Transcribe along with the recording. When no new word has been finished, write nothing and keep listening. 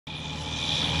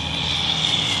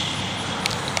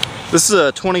This is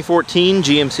a 2014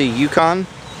 GMC Yukon,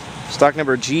 stock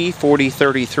number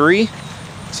G4033.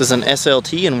 This is an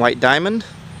SLT in white diamond.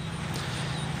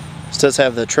 This does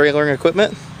have the trailering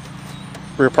equipment,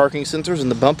 rear parking sensors in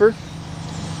the bumper,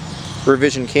 rear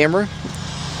vision camera,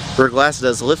 rear glass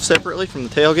does lift separately from the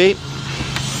tailgate.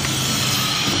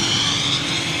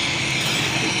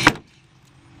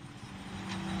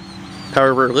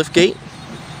 Power rear lift gate.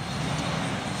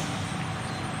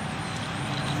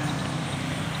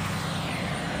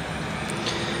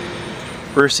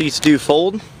 Rear seats do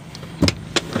fold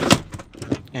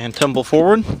and tumble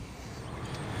forward.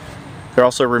 They're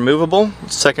also removable.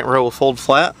 Second row will fold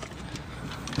flat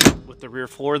with the rear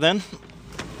floor then.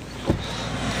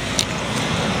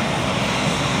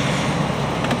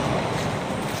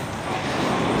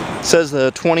 It says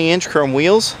the 20-inch chrome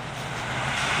wheels.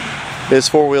 It is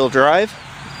four-wheel drive,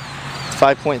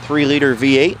 5.3 liter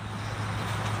V8.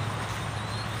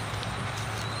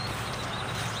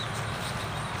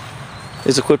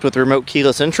 Is equipped with remote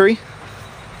keyless entry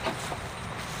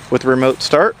with remote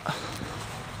start.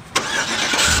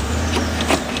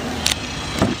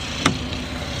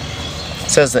 It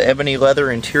says the ebony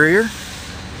leather interior,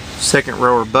 second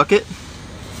rower bucket.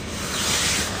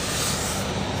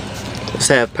 Let's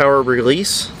have power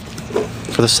release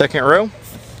for the second row.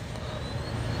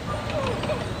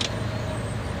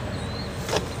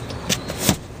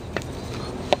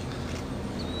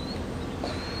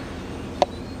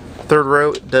 Third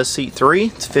row does seat 3.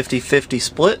 It's 50-50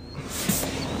 split.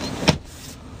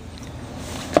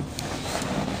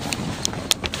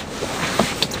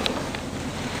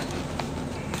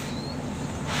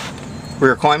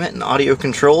 Rear climate and audio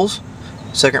controls.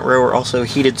 Second row are also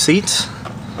heated seats.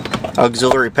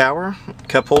 Auxiliary power,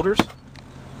 cup holders.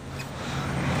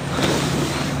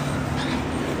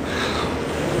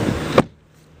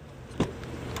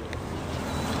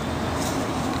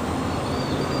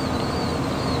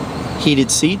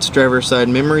 Heated seats, driver's side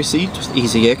memory seat with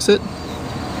easy exit.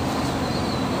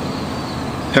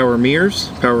 Power mirrors,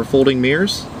 power folding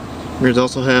mirrors. Mirrors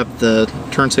also have the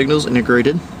turn signals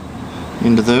integrated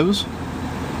into those.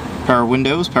 Power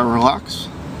windows, power locks.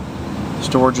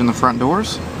 Storage in the front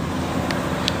doors.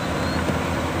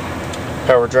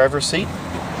 Power driver's seat.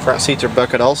 Front seats are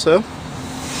bucket also.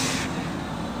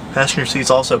 Passenger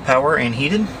seats also power and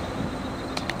heated.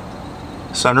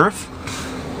 Sunroof.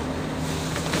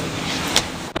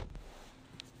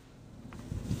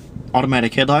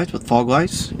 Automatic headlights with fog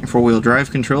lights. Your four-wheel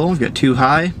drive control. You've got 2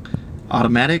 high,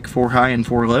 automatic, 4 high and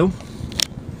 4 low.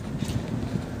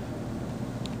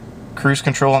 Cruise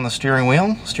control on the steering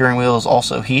wheel. Steering wheel is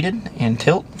also heated and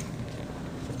tilt.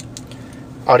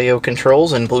 Audio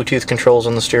controls and Bluetooth controls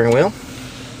on the steering wheel.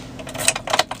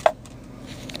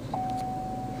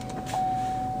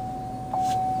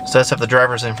 So let's have the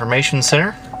driver's information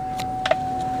center.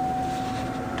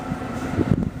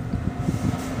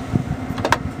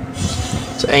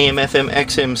 It's AM, FM,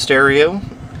 XM stereo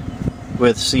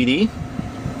with CD.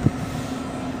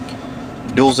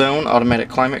 Dual zone automatic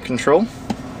climate control.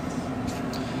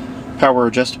 Power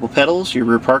adjustable pedals, your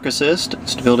rear park assist,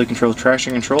 stability control,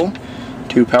 traction control,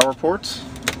 2 power ports.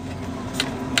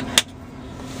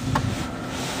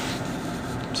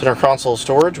 Center console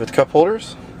storage with cup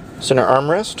holders. Center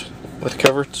armrest with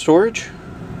covered storage.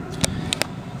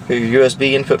 Your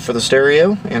USB input for the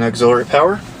stereo and auxiliary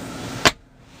power.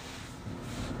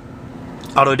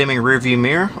 Auto dimming rear view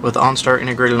mirror with OnStart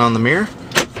integrated on the mirror.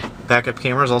 Backup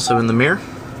camera is also in the mirror.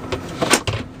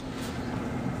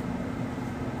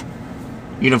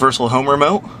 Universal home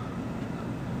remote.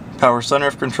 Power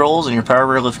sunroof controls and your power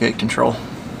rear liftgate control.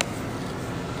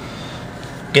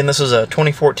 Again, this is a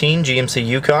 2014 GMC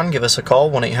Yukon. Give us a call,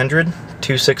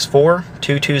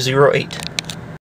 1-800-264-2208.